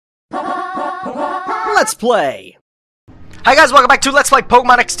Let's play! Hi guys, welcome back to Let's Play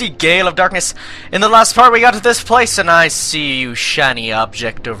Pokemon XD Gale of Darkness. In the last part we got to this place and I see you shiny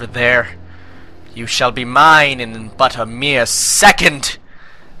object over there. You shall be mine in but a mere second.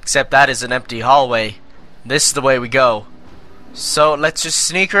 Except that is an empty hallway. This is the way we go. So let's just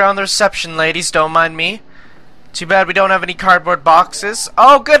sneak around the reception, ladies, don't mind me. Too bad we don't have any cardboard boxes.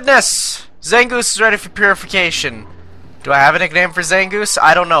 Oh goodness! Zangoose is ready for purification. Do I have a nickname for Zangoose?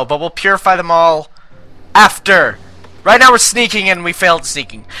 I don't know, but we'll purify them all after. Right now we're sneaking and we failed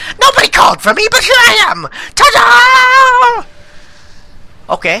sneaking. Nobody called for me, but here I am! Ta-da!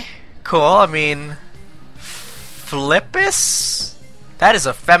 Okay, cool. I mean, Flippus? That is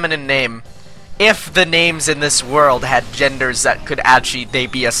a feminine name. If the names in this world had genders that could actually they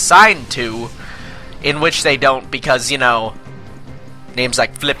be assigned to, in which they don't because, you know, names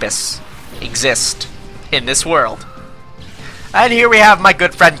like Flippus exist in this world. And here we have my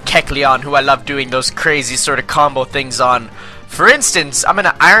good friend Kecleon, who I love doing those crazy sort of combo things on. For instance, I'm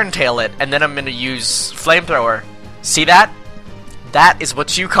gonna Iron Tail it, and then I'm gonna use Flamethrower. See that? That is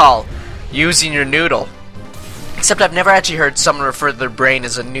what you call using your noodle. Except I've never actually heard someone refer to their brain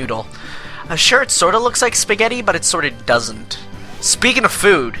as a noodle. I'm sure it sort of looks like spaghetti, but it sort of doesn't. Speaking of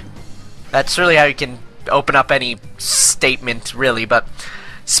food, that's really how you can open up any statement, really, but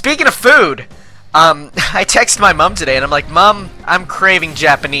speaking of food, I texted my mom today and I'm like, Mom, I'm craving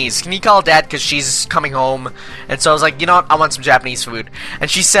Japanese. Can you call Dad because she's coming home? And so I was like, you know what, I want some Japanese food.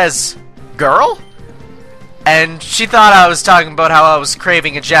 And she says, girl? And she thought I was talking about how I was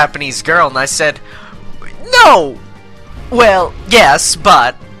craving a Japanese girl, and I said, no! Well, yes,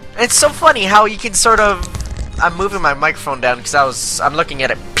 but it's so funny how you can sort of... I'm moving my microphone down because I'm looking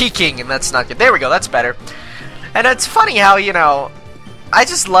at it peeking, and that's not good. There we go, that's better. And it's funny how, you know, I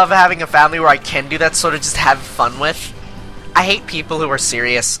just love having a family where I can do that sort of just have fun with. I hate people who are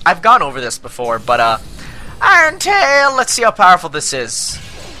serious. I've gone over this before, but, Iron Tail, let's see how powerful this is.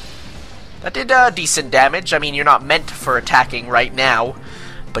 That did, decent damage. I mean, you're not meant for attacking right now,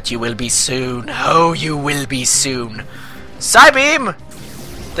 but you will be soon. Oh, you will be soon. Psybeam!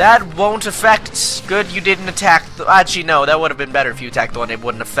 That won't affect. Good, you didn't attack the... Actually, no, that would have been better if you attacked the one it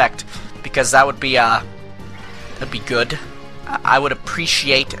wouldn't affect, because that would be, that'd be good. I would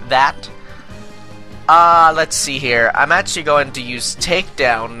appreciate that. Let's see here. I'm actually going to use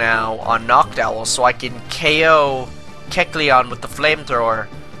Takedown now on Noctowl so I can KO Kecleon with the Flamethrower.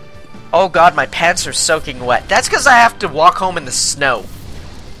 Oh god, my pants are soaking wet. That's because I have to walk home in the snow.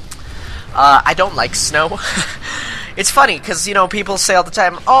 I don't like snow. It's funny, because, you know, people say all the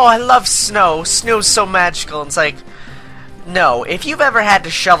time, oh, I love snow. Snow's so magical. And it's like, no. If you've ever had to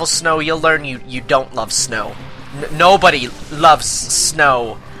shovel snow, you'll learn you don't love snow. Nobody loves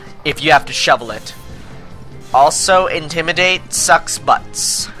snow if you have to shovel it. Also, Intimidate sucks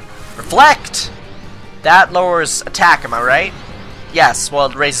butts. Reflect! That lowers attack, am I right? Yes, well,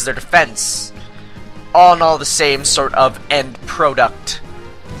 it raises their defense. All in all the same sort of end product.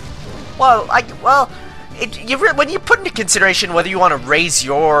 Well, when you put into consideration whether you want to raise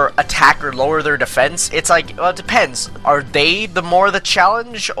your attack or lower their defense, it's like, well, it depends. Are they the more the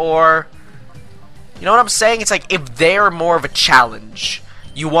challenge, or... You know what I'm saying? It's like, if they're more of a challenge,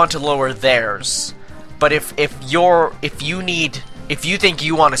 you want to lower theirs. But if you think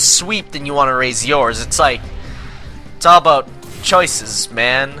you want to sweep, then you want to raise yours. It's like, it's all about choices,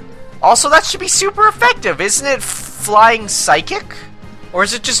 man. Also, that should be super effective. Isn't it flying psychic? Or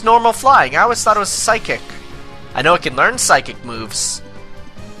is it just normal flying? I always thought it was psychic. I know it can learn psychic moves,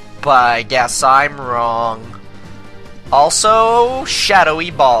 but I guess I'm wrong. Also, shadowy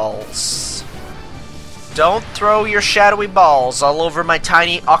balls. Don't throw your shadowy balls all over my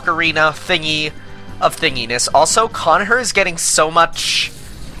tiny ocarina thingy of thinginess. Also, Conher is getting so much,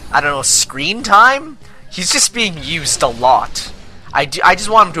 I don't know, screen time? He's just being used a lot. I just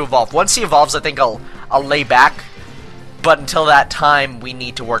want him to evolve. Once he evolves, I think I'll lay back. But until that time, we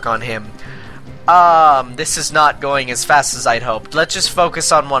need to work on him. This is not going as fast as I'd hoped. Let's just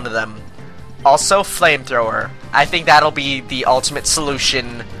focus on one of them. Also, Flamethrower. I think that'll be the ultimate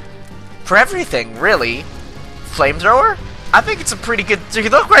solution for everything, really. Flamethrower? I think it's a pretty good...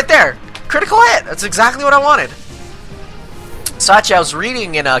 Look right there! Critical hit! That's exactly what I wanted. So actually, I was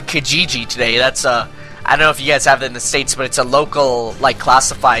reading in Kijiji today. That's I don't know if you guys have it in the States, but it's a local, like,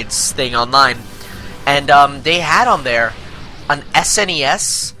 classifieds thing online. And they had on there an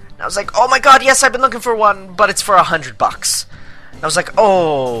SNES. And I was like, oh my god, yes, I've been looking for one, but it's for $100. And I was like,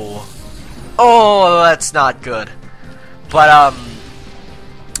 oh, that's not good.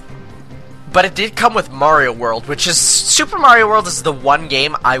 But it did come with Mario World, which is... Super Mario World is the one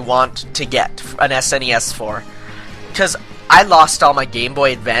game I want to get an SNES for. Because I lost all my Game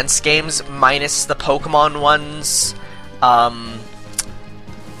Boy Advance games, minus the Pokemon ones, and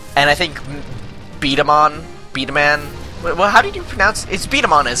I think Beataman. Well, how did you pronounce it? It's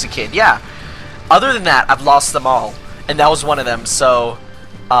Beataman as a kid, yeah. Other than that, I've lost them all, and that was one of them, so,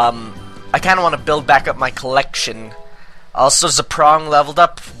 I kind of want to build back up my collection. Also, Zaprong leveled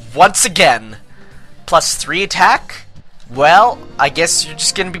up once again. +3 attack? Well, I guess you're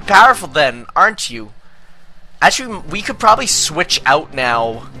just gonna be powerful then, aren't you? Actually, we could probably switch out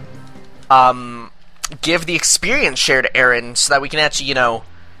now. Give the experience share to Aaron so that we can actually, you know,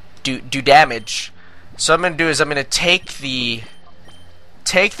 do damage. So what I'm gonna do is I'm gonna take the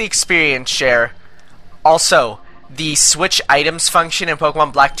experience share. Also, the switch items function in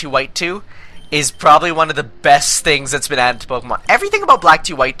Pokemon Black 2, White 2 is probably one of the best things that's been added to Pokemon. Everything about Black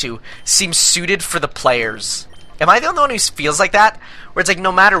 2, White 2 seems suited for the players. Am I the only one who feels like that? Where it's like,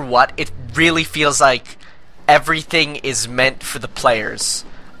 no matter what, it really feels like everything is meant for the players.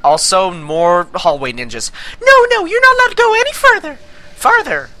 Also, more hallway ninjas. No, you're not allowed to go any further.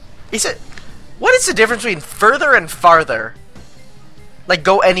 Farther. What is the difference between further and farther? Like,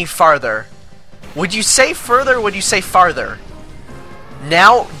 go any farther. Would you say further or would you say farther?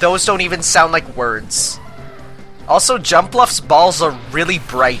 Now, those don't even sound like words. Also, Jumpluff's balls are really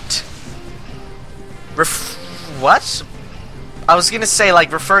bright. What? I was gonna say,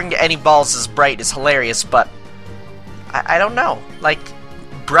 like, referring to any balls as bright is hilarious, but I don't know. Like,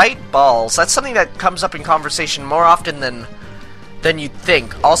 bright balls, that's something that comes up in conversation more often than you'd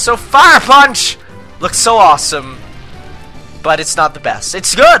think. Also, Fire Punch! Looks so awesome, but it's not the best.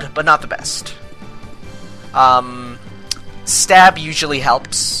 It's good, but not the best. Stab usually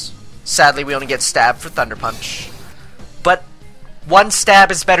helps. Sadly, we only get stab for Thunder Punch. But one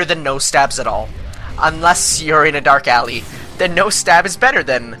stab is better than no stabs at all. Unless you're in a dark alley, then no stab is better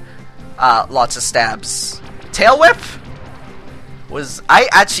than lots of stabs. Tail Whip? What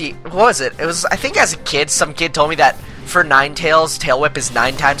was it? It was, I think as a kid, some kid told me that for Ninetales, Tail Whip is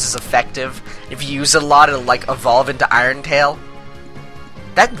 9 times as effective. If you use it a lot, it'll like evolve into Iron Tail.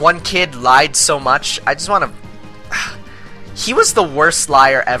 That one kid lied so much, I just want to... He was the worst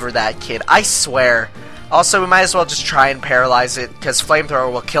liar ever, that kid. I swear. Also, we might as well just try and paralyze it, because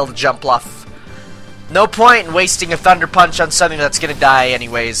Flamethrower will kill the Jumpluff. No point in wasting a Thunder Punch on something that's gonna die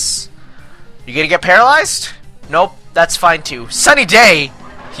anyways. You gonna get paralyzed? Nope, that's fine too. Sunny Day!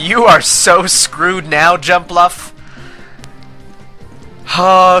 You are so screwed now, Jumpluff.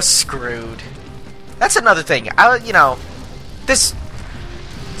 Oh, screwed. That's another thing. You know, this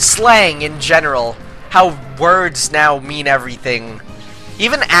slang in general, how words now mean everything.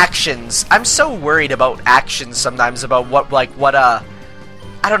 Even actions. I'm so worried about actions sometimes, about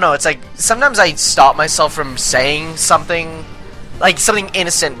I don't know, it's like, sometimes I stop myself from saying something, like something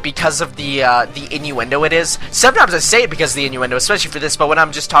innocent because of the innuendo it is. Sometimes I say it because of the innuendo, especially for this, but when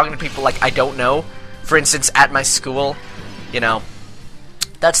I'm just talking to people like I don't know, for instance, at my school, you know,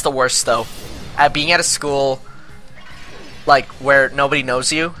 that's the worst though. Being at a school, like, where nobody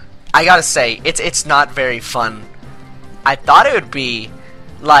knows you, I gotta say, it's not very fun. I thought it would be,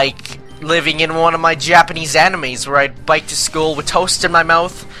 like, living in one of my Japanese animes where I'd bike to school with toast in my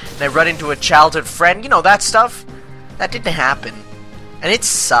mouth and I run into a childhood friend, you know, that stuff. That didn't happen. And it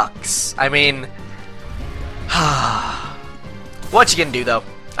sucks. I mean, what you gonna do though?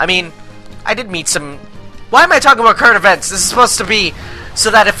 I mean, I did meet some... Why am I talking about current events? This is supposed to be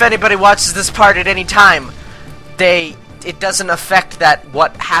so that if anybody watches this part at any time, it doesn't affect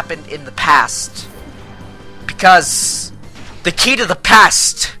what happened in the past. Because the key to the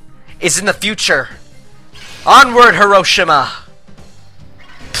past is in the future. Onward, Hiroshima!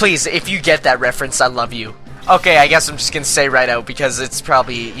 Please, if you get that reference, I love you. Okay, I guess I'm just gonna say right out, because it's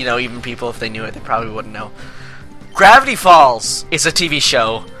probably, you know, even people, if they knew it, they probably wouldn't know. Gravity Falls is a TV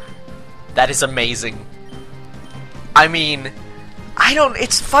show that is amazing. I mean,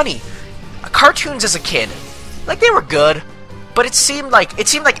 it's funny. Cartoons as a kid, like, they were good, but it seemed like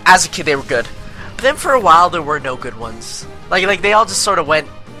as a kid they were good. But then for a while there were no good ones. Like they all just sort of went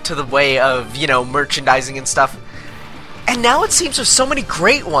to the way of, you know, merchandising and stuff. And now it seems there's so many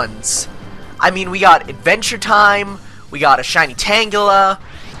great ones. I mean, we got Adventure Time, we got A Shiny Tangela,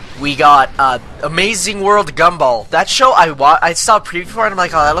 we got Amazing World Gumball. That show I saw a preview for it and I'm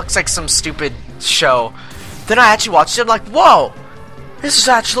like, oh, that looks like some stupid show. Then I actually watched it and I'm like, whoa, this is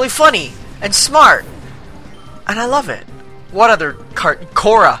actually funny and smart. And I love it. What other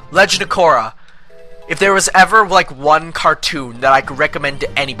Korra, Legend of Korra. If there was ever, like, one cartoon that I could recommend to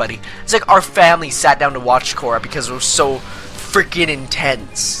anybody, it's like our family sat down to watch Korra because it was so freaking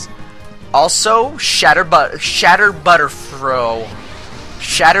intense. Also, Shatter Butterfro.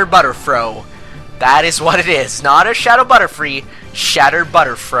 That is what it is. Not a Shadow Butterfree, Shattered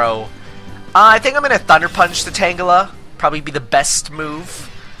Butterfro. I think I'm going to Thunder Punch the Tangela. Probably be the best move.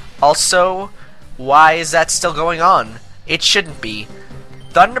 Also, why is that still going on? It shouldn't be.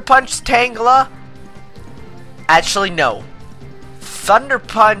 Thunder Punch the Tangela? Actually, no. Thunder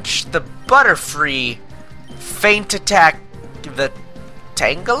Punch the Butterfree. Feint Attack the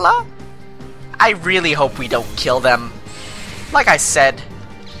Tangela? I really hope we don't kill them. Like I said,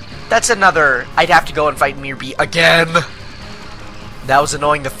 that's another... I'd have to go and fight Mirby again. That was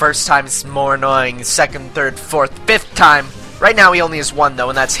annoying the first time. It's more annoying the second, third, fourth, fifth time. Right now he only has one though,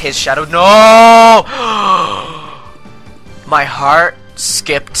 and that's his shadow. No! My heart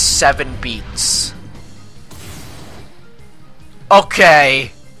skipped 7 beats.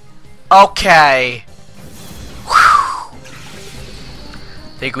 Okay. Okay. Whew.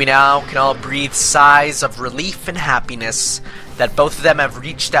 Think we now can all breathe sighs of relief and happiness that both of them have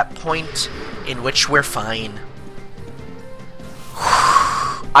reached that point in which we're fine.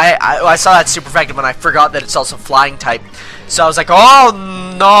 I saw that super effective when I forgot that it's also flying type. So I was like,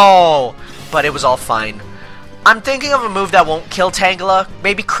 oh no! But it was all fine. I'm thinking of a move that won't kill Tangela.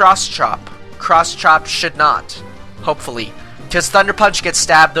 Maybe Cross Chop. Cross Chop should not. Hopefully. Because Thunder Punch gets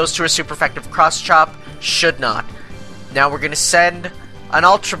stabbed. Those two are super effective. Cross Chop should not. Now we're going to send an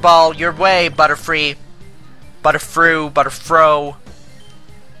Ultra Ball your way, Butterfree. Butterfro.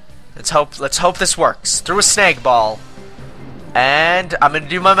 Let's hope this works. Through a Snag Ball. And I'm going to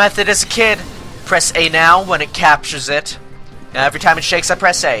do my method as a kid. Press A now when it captures it. Now every time it shakes, I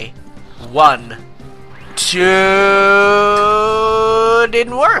press A. 1, 2...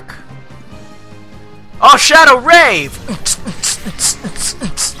 Didn't work. Oh, Shadow Rave!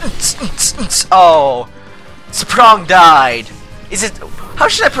 Oh. Zaprong died. Is it... How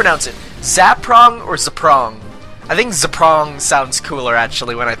should I pronounce it? Zaprong or Zaprong? I think Zaprong sounds cooler,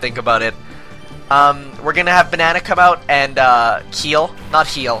 actually, when I think about it. We're gonna have Banana come out and, heal. Not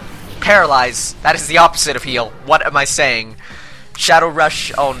heal. Paralyze. That is the opposite of heal. What am I saying? Shadow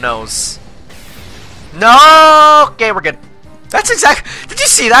Rush. Oh, noes. No! Okay, we're good. That's exact. Did you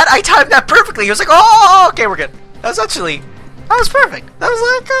see that? I timed that perfectly. He was like, oh, okay, we're good. That was actually... That was perfect. That was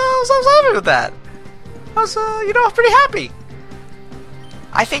like, I was happy with that. I was, you know, pretty happy.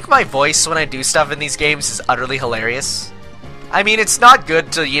 I think my voice when I do stuff in these games is utterly hilarious. I mean, it's not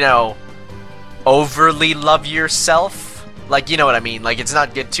good to, you know... overly love yourself. Like, you know what I mean. Like, it's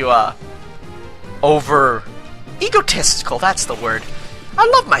not good to, over... egotistical, that's the word. I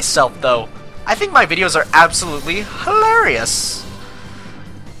love myself, though. I think my videos are absolutely hilarious.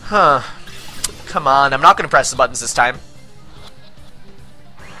 Huh. Come on, I'm not gonna press the buttons this time.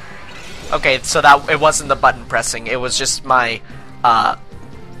 Okay, so that it wasn't the button pressing. It was just my,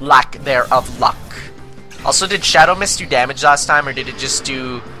 lack thereof luck. Also, did Shadow Mist do damage last time, or did it just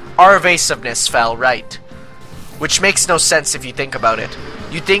do... Our evasiveness fell, right. Which makes no sense if you think about it.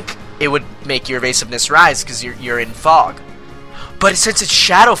 You'd think it would make your evasiveness rise because you're in fog. But since it's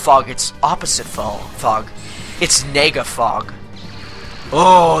Shadow Fog, it's opposite fog. It's Nega Fog.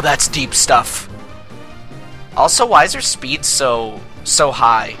 Oh, that's deep stuff. Also, why is her speed so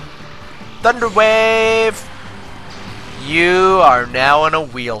high? Thunder Wave! You are now in a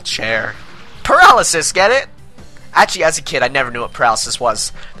wheelchair. Paralysis, get it? Actually, as a kid, I never knew what paralysis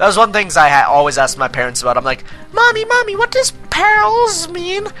was. That was one of the things I always asked my parents about. I'm like, Mommy, what does paralysis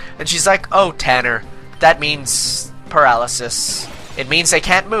mean? And she's like, oh, Tanner, that means paralysis. It means they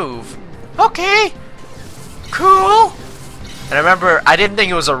can't move. Okay, cool. And I remember, I didn't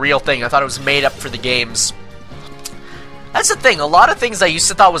think it was a real thing. I thought it was made up for the games. That's the thing. A lot of things I used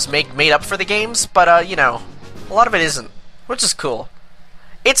to thought was made up for the games, but, you know, a lot of it isn't, which is cool.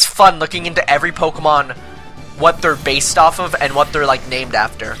 It's fun looking into every Pokemon, what they're based off of and what they're like named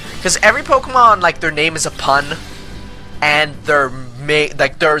after, because every Pokemon, like, their name is a pun and they're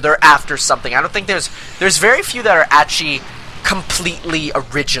after something. I don't think there's very few that are actually completely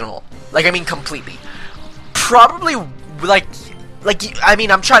original. Like, I mean completely. Probably like I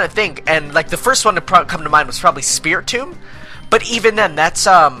mean, I'm trying to think, and like the first one to come to mind was probably Spiritomb, but even then that's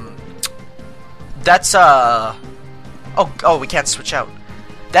oh, we can't switch out.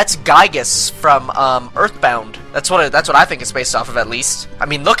 That's Gygus from Earthbound. That's what I think it's based off of, at least. I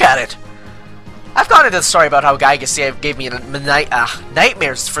mean, look at it. I've gone into the story about how Gygus gave me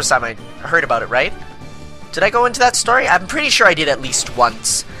nightmares the first time I heard about it, right? Did I go into that story? I'm pretty sure I did at least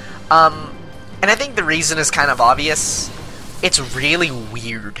once. And I think the reason is kind of obvious. It's really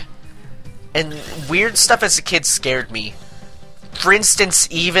weird. And weird stuff as a kid scared me. For instance,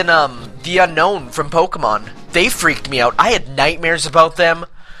 even the Unknown from Pokemon. They freaked me out. I had nightmares about them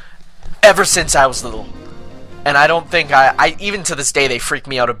ever since I was little. And I don't think even to this day, they freak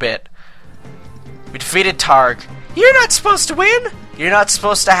me out a bit. We defeated Targ. You're not supposed to win! You're not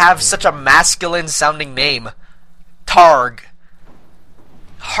supposed to have such a masculine-sounding name. Targ.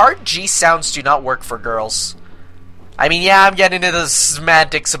 Hard G sounds do not work for girls. I mean, yeah, I'm getting into the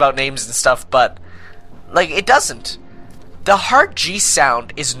semantics about names and stuff, but, like, it doesn't. The hard G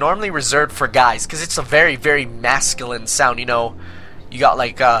sound is normally reserved for guys, because it's a very, very masculine sound, you know. You got,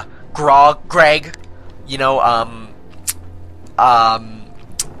 like, Greg, you know,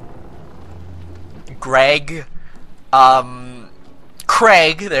 Greg,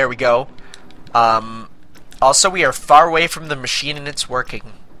 Craig, there we go. Also, we are far away from the machine and it's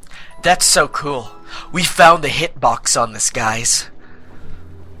working. That's so cool. We found the hitbox on this, guys.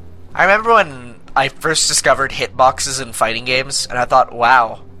 I remember when I first discovered hitboxes in fighting games, and I thought,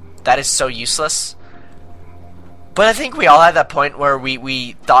 wow, that is so useless. But I think we all had that point where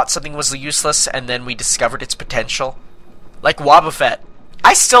we thought something was useless, and then we discovered its potential. Like Wobbuffet.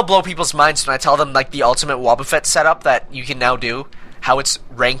 I still blow people's minds when I tell them, like, the ultimate Wobbuffet setup that you can now do. How it's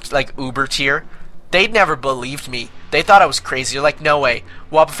ranked, like, uber tier. They never believed me. They thought I was crazy. They're like, no way.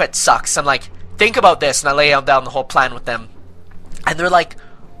 Wobbuffet sucks. I'm like, think about this. And I lay down the whole plan with them. And they're like,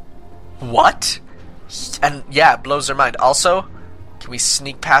 what? And, yeah, it blows their mind. Also, can we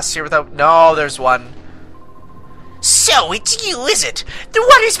sneak past here without... No, there's one. So, it's you, is it? The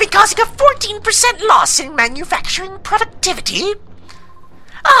one who's been causing a 14% loss in manufacturing productivity?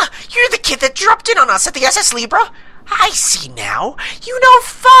 Ah, you're the kid that dropped in on us at the SS Libra? I see now. You know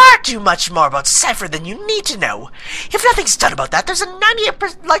far too much more about Cypher than you need to know. If nothing's done about that, there's a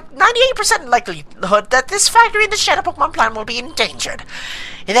 98% likelihood that this factory and the Shadow Pokemon plan will be endangered.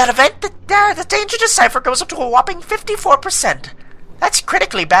 In that event, the danger to Cypher goes up to a whopping 54%. That's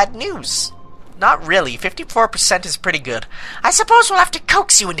critically bad news. Not really. 54% is pretty good. I suppose we'll have to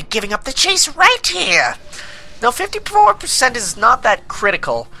coax you into giving up the chase right here. No, 54% is not that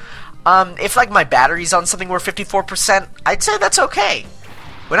critical. If, like, my battery's on something where 54%, I'd say that's okay.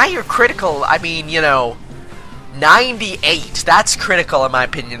 When I hear critical, I mean, you know, 98. That's critical, in my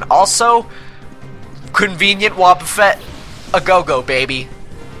opinion. Also, convenient Wobbuffet, a go-go, baby.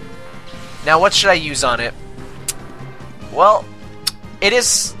 Now, what should I use on it? Well, it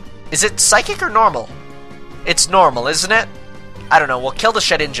is... Is it psychic or normal? It's normal, isn't it? I don't know. We'll kill the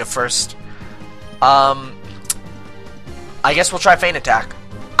Shedinja first. I guess we'll try Feint Attack.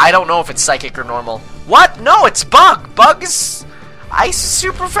 I don't know if it's psychic or normal. What? No, it's bug. Bug is... Ice is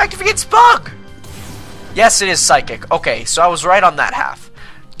super effective against bug. Yes, it is psychic. Okay, so I was right on that half.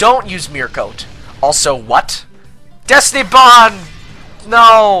 Don't use Mirror Coat. Also, what? Destiny Bond!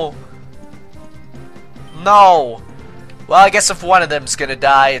 No. No. Well, I guess if one of them's gonna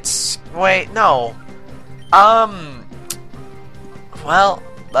die, it's... Wait, no. Well,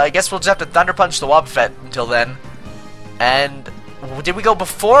 I guess we'll just have to Thunder Punch the Wobbuffet until then. And... Did we go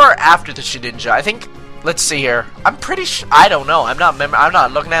before or after the Shedinja? I think... Let's see here. I'm pretty sure... I don't know. I'm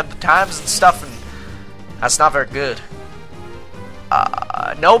not looking at the times and stuff, and... That's not very good.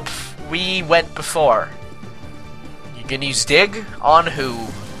 Nope. We went before. You can use Dig on who?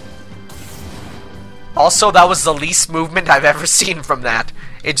 Also, that was the least movement I've ever seen from that.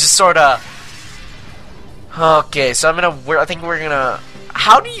 It just sorta... Okay, so I think we're gonna...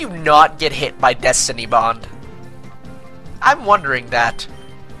 How do you not get hit by Destiny Bond? I'm wondering that.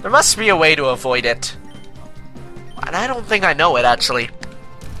 There must be a way to avoid it. And I don't think I know it, actually.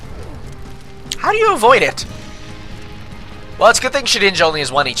 How do you avoid it? Well, it's a good thing Shedinja only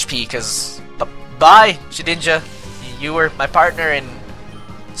has 1 HP, because... Bye, Shedinja. You were my partner in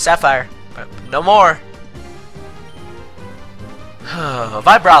Sapphire. But no more.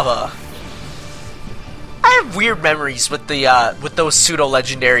 Vibrava. I have weird memories with the with those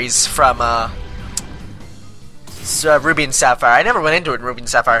pseudo-legendaries from Ruby and Sapphire. I never went into it in Ruby and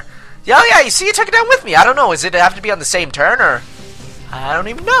Sapphire. Oh yeah, you see, you took it down with me. I don't know. Is it have to be on the same turn, or I don't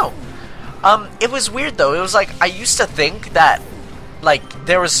even know. It was weird though. It was like I used to think that, like,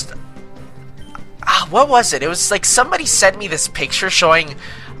 there was. What was it? It was like somebody sent me this picture showing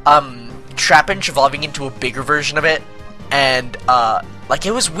Trapinch evolving into a bigger version of it, and like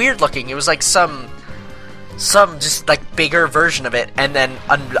it was weird looking. It was like some just like bigger version of it, and then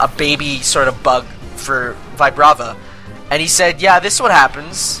a baby sort of bug for Vibrava. And he said, yeah, this is what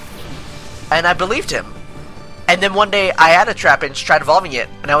happens. And I believed him. And then one day I had a Trapinch, tried evolving it,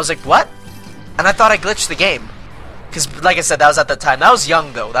 and I was like, what? And I thought I glitched the game. Because, like I said, that was at the time. That was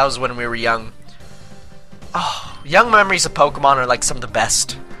young, though. That was when we were young. Oh, young memories of Pokemon are like some of the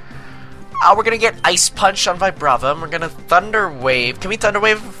best. We're gonna get Ice Punch on Vibrava, and we're gonna Thunder Wave. Can we Thunder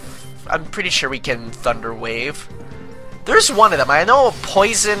Wave? I'm pretty sure we can Thunder Wave. There's one of them. I know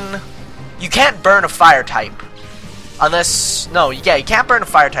Poison... You can't burn a Fire type. Unless, no, yeah, you can't burn a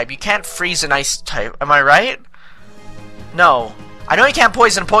fire type. You can't freeze an ice type. Am I right? No. I know you can't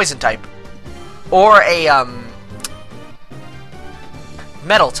poison a poison type. Or a,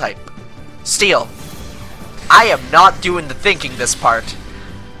 metal type. Steel. I am not doing the thinking this part.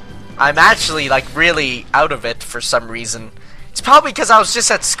 I'm actually, like, really out of it for some reason. It's probably because I was just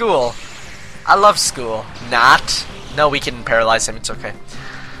at school. I love school. Not. No, we can paralyze him. It's okay.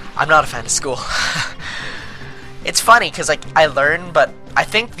 I'm not a fan of school. It's funny because, like, I learn, but I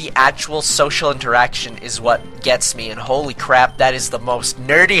think the actual social interaction is what gets me, and holy crap, that is the most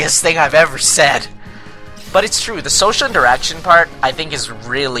nerdiest thing I've ever said. But it's true, the social interaction part, I think, is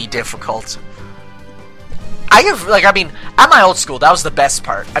really difficult. I mean, at my old school, that was the best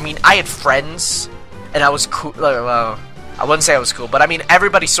part. I mean, I had friends, and I was cool, I wouldn't say I was cool, but I mean,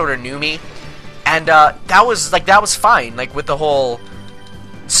 everybody sort of knew me, and, that was fine, like, with the whole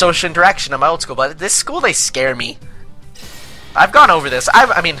social interaction at my old school, but at this school, they scare me. I've gone over this.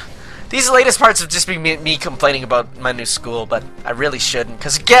 I mean, these latest parts have just been me complaining about my new school, but I really shouldn't,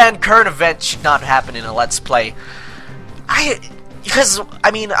 because again, current events should not happen in a Let's Play. Because,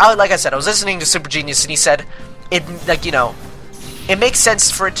 I mean, like I said, I was listening to Super Genius, and he said, it, like, you know, it makes sense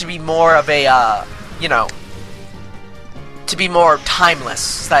for it to be more of a, you know, to be more timeless,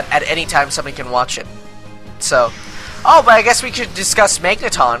 so that at any time somebody can watch it. So, oh, but I guess we could discuss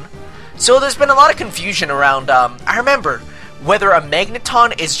Magneton. So there's been a lot of confusion around, I remember, whether a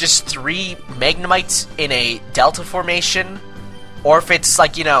Magneton is just 3 Magnemites in a Delta formation, or if it's,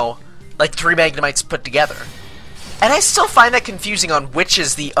 like, you know, like 3 Magnemites put together. And I still find that confusing on which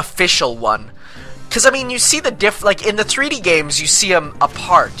is the official one. Because, I mean, you see the like, in the 3D games, you see them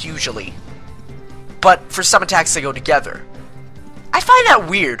apart, usually. But for some attacks, they go together. I find that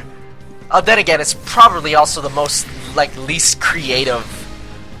weird. Then again, it's probably also the most, like, least creative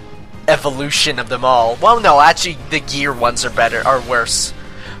evolution of them all. Well, no, actually, the gear ones are better, or worse.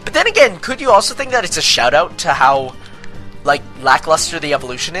 But then again, could you also think that it's a shout-out to how, like, lackluster the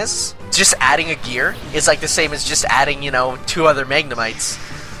evolution is? Just adding a gear is, like, the same as just adding, you know, 2 other Magnemites.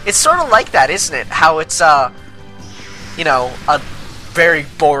 It's sort of like that, isn't it? How it's, you know, a very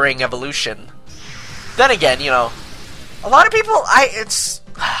boring evolution. Then again, you know, a lot of people,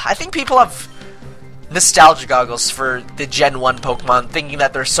 I think people have nostalgia goggles for the Gen 1 Pokemon, thinking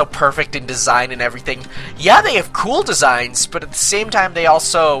that they're so perfect in design and everything. Yeah, they have cool designs, but at the same time, they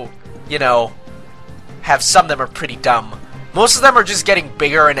also, you know, have some of them are pretty dumb. Most of them are just getting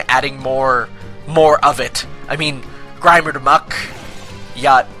bigger and adding more of it. I mean, Grimer to Muck, you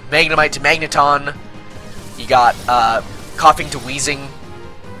got Magnemite to Magneton, you got, Coughing to Wheezing,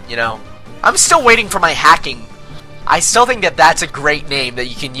 you know. I'm still waiting for my Hacking. I still think that that's a great name that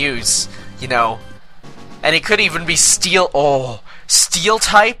you can use, you know. And it could even be Steel, Steel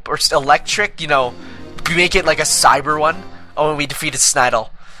type, or Electric, you know, make it like a Cyber one. Oh, and we defeated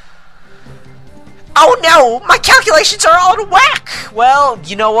Snidle. Oh no, my calculations are out of whack! Well,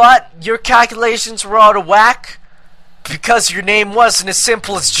 you know what? Your calculations were out of whack because your name wasn't as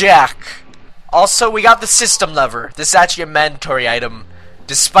simple as Jack. Also, we got the system lever. This is actually a mandatory item.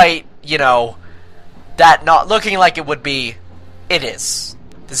 Despite, you know, that not looking like it would be, it is.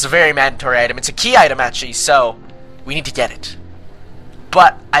 This is a very mandatory item. It's a key item, actually, so we need to get it.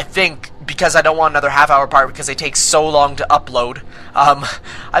 But I think, because I don't want another half-hour part because they take so long to upload,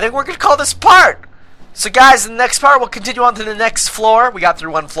 I think we're going to call this part. So guys, in the next part, we'll continue on to the next floor. We got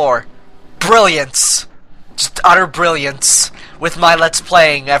through 1 floor. Brilliance. Just utter brilliance with my Let's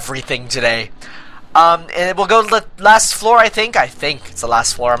Playing everything today. And we'll go to the last floor, I think. I think it's the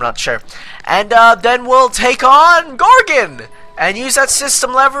last floor, I'm not sure. And then we'll take on Gorgon and use that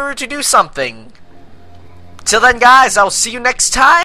system lever to do something. Till then, guys, I'll see you next time.